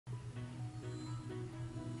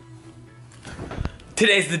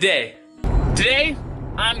Today's the day. Today,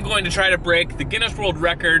 I'm going to try to break the Guinness World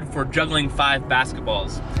Record for juggling 5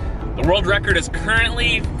 basketballs. The world record is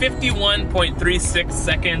currently 51.36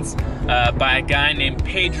 seconds by a guy named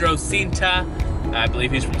Pedro Cinta. I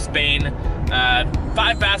believe he's from Spain. 5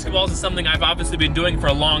 basketballs is something I've obviously been doing for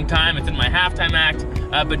a long time. It's in my halftime act,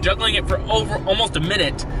 but juggling it for almost a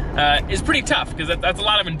minute is pretty tough because that's a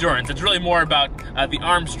lot of endurance. It's really more about the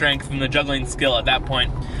arm strength than the juggling skill at that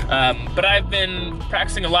point. But I've been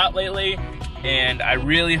practicing a lot lately, and I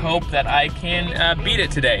really hope that I can beat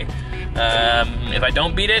it today. If I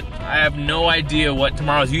don't beat it, I have no idea what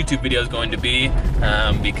tomorrow's YouTube video is going to be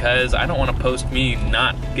because I don't want to post me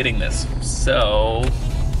not getting this. So,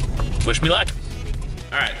 wish me luck.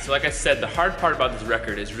 All right, so like I said, the hard part about this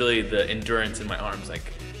record is really the endurance in my arms.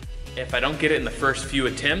 Like, if I don't get it in the first few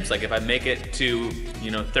attempts, like if I make it to,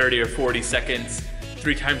 30 or 40 seconds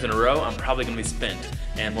 3 times in a row, I'm probably gonna be spent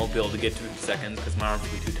and won't be able to get to 50 seconds because my arms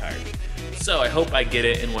will be too tired. So I hope I get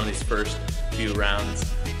it in one of these first few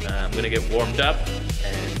rounds. I'm gonna get warmed up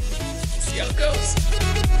and see how it goes.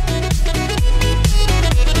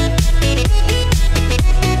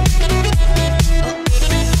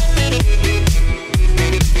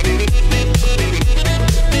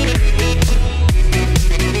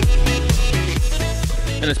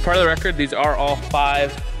 And as part of the record, these are all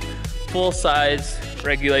 5 full-size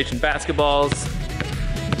regulation basketballs.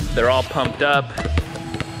 They're all pumped up.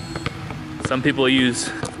 Some people use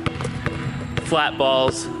flat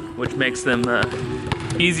balls, which makes them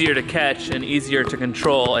easier to catch and easier to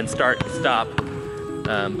control and start and stop.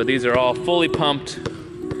 But these are all fully pumped,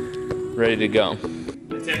 ready to go.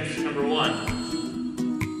 Attempt number 1.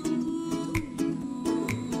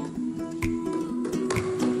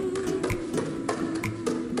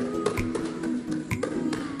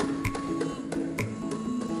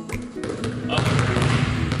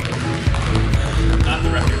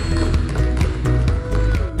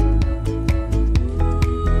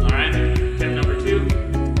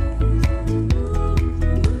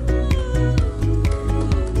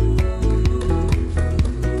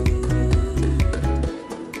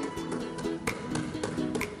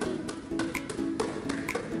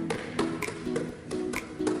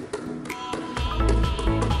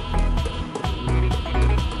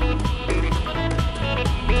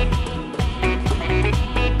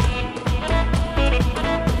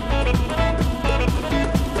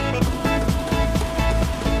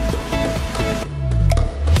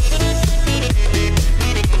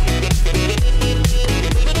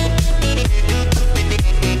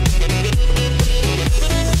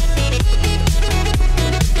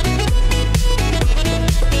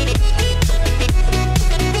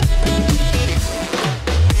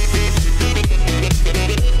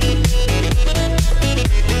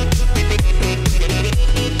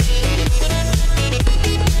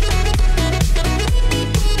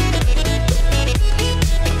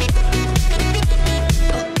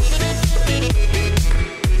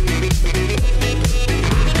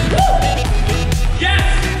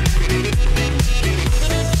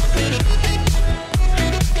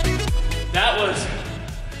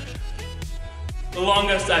 The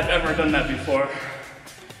longest I've ever done that before.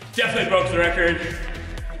 Definitely broke the record.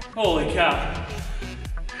 Holy cow.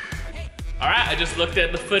 All right, I just looked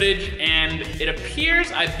at the footage and it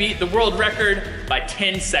appears I beat the world record by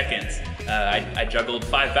 10 seconds. I juggled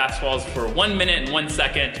 5 basketballs for 1 minute and 1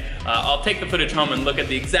 second. I'll take the footage home and look at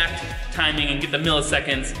the exact timing and get the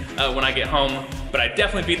milliseconds when I get home, but I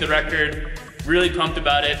definitely beat the record. Really pumped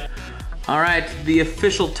about it. All right, the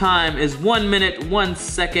official time is 1 minute, 1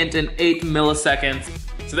 second, and 8 milliseconds.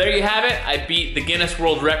 So there you have it. I beat the Guinness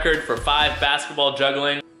World Record for 5 basketball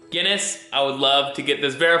juggling. Guinness, I would love to get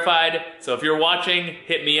this verified, so if you're watching,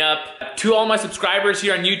 hit me up. To all my subscribers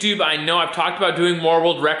here on YouTube, I know I've talked about doing more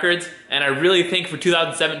world records, and I really think for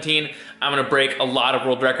 2017, I'm gonna break a lot of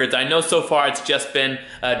world records. I know so far it's just been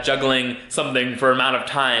juggling something for amount of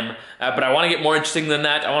time, but I wanna get more interesting than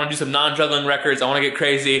that. I wanna do some non-juggling records, I wanna get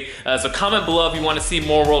crazy. So comment below if you wanna see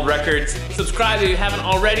more world records. Subscribe if you haven't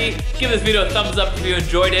already. Give this video a thumbs up if you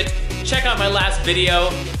enjoyed it. Check out my last video.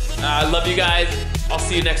 I love you guys. I'll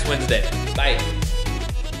see you next Wednesday. Bye.